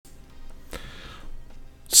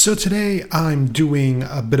So today I'm doing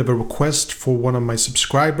a bit of a request for one of my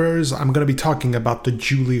subscribers. I'm going to be talking about the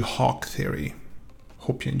Julie Hawk theory.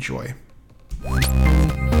 Hope you enjoy.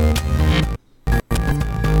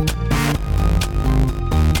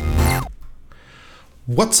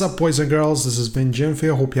 What's up, boys and girls? This has been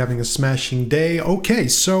Jimfy. Hope you're having a smashing day. Okay,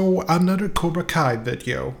 so another Cobra Kai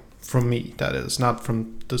video from me, that is, not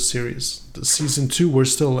from the series. The season 2, we're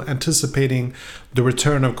still anticipating the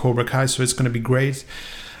return of Cobra Kai, so it's going to be great.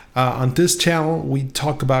 On this channel, we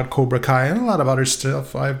talk about Cobra Kai and a lot of other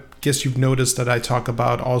stuff. I guess you've noticed that I talk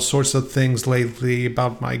about all sorts of things lately,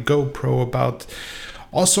 about my GoPro, about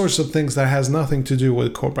all sorts of things that has nothing to do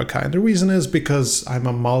with Cobra Kai. And the reason is because I'm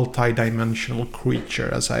a multi-dimensional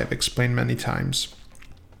creature, as I have explained many times.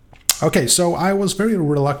 Okay, so I was very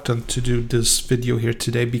reluctant to do this video here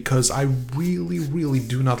today because I really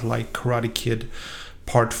do not like Karate Kid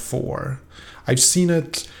Part 4. I've seen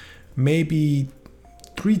it maybe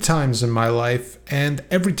 3 times in my life, and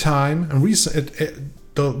every time, and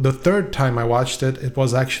the third time I watched it, it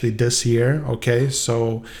was actually this year, okay?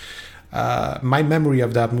 So my memory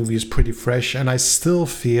of that movie is pretty fresh, and I still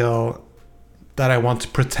feel that I want to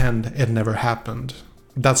pretend it never happened.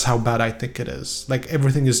 That's how bad I think it is. Like,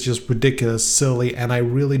 everything is just ridiculous, silly, and I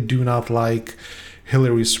really do not like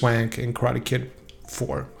Hilary Swank in Karate Kid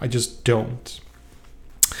 4. I just don't.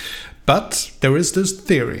 But there is this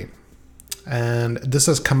theory, and this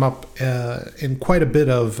has come up in quite a bit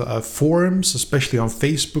of forums, especially on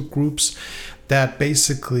Facebook groups, that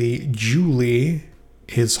basically Julie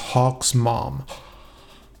is Hawk's mom.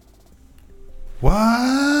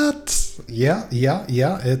 What? Yeah.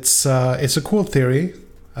 It's a cool theory,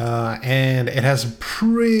 and it has a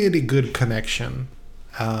pretty good connection.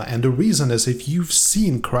 And the reason is, if you've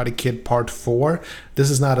seen Karate Kid Part 4,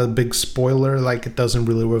 this is not a big spoiler, like it doesn't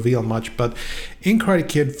really reveal much, but in Karate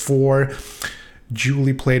Kid 4,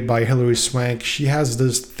 Julie, played by Hilary Swank, she has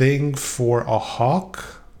this thing for a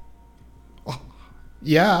hawk.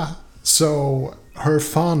 Yeah, so her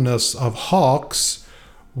fondness of hawks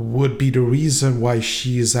would be the reason why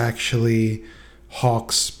she is actually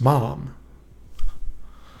Hawk's mom.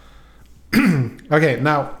 Okay,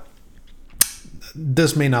 now,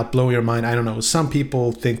 this may not blow your mind. I don't know. Some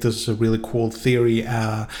people think this is a really cool theory.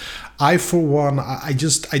 I, for one, I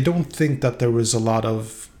don't think that there is a lot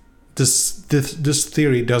of this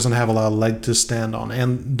theory doesn't have a lot of leg to stand on,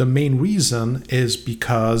 and the main reason is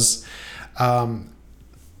because,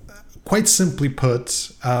 quite simply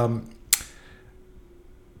put, how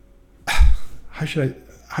should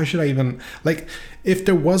I even, like, if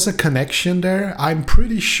there was a connection there, I'm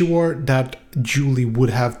pretty sure that Julie would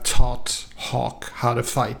have taught Hawk how to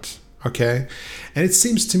fight, okay? And it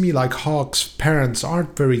seems to me like Hawk's parents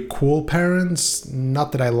aren't very cool parents.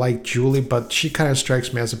 Not that I like Julie, but she kind of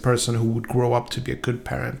strikes me as a person who would grow up to be a good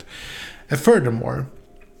parent. And furthermore,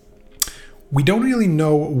 we don't really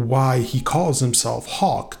know why he calls himself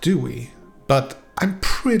Hawk, do we? But I'm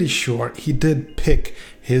pretty sure he did pick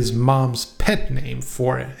his mom's pet name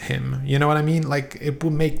for him. You know what I mean? Like, it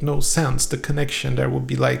would make no sense. The connection there would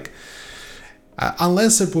be like,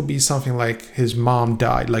 unless it would be something like his mom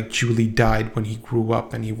died, like Julie died when he grew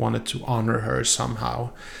up and he wanted to honor her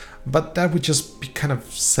somehow. But that would just be kind of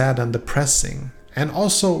sad and depressing. And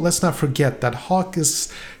also, let's not forget that Hawk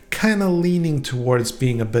is kind of leaning towards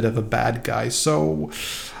being a bit of a bad guy. So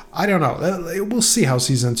I don't know. We'll see how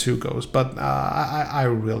season 2 goes, but I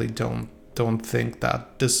really don't think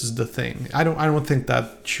that this is the thing. I don't think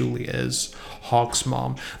that Julie is Hawk's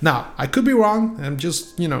mom. Now, I could be wrong. I'm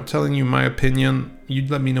just, telling you my opinion. You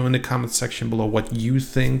let me know in the comment section below what you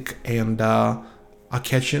think, and I'll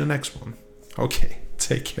catch you in the next one. Okay,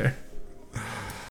 take care.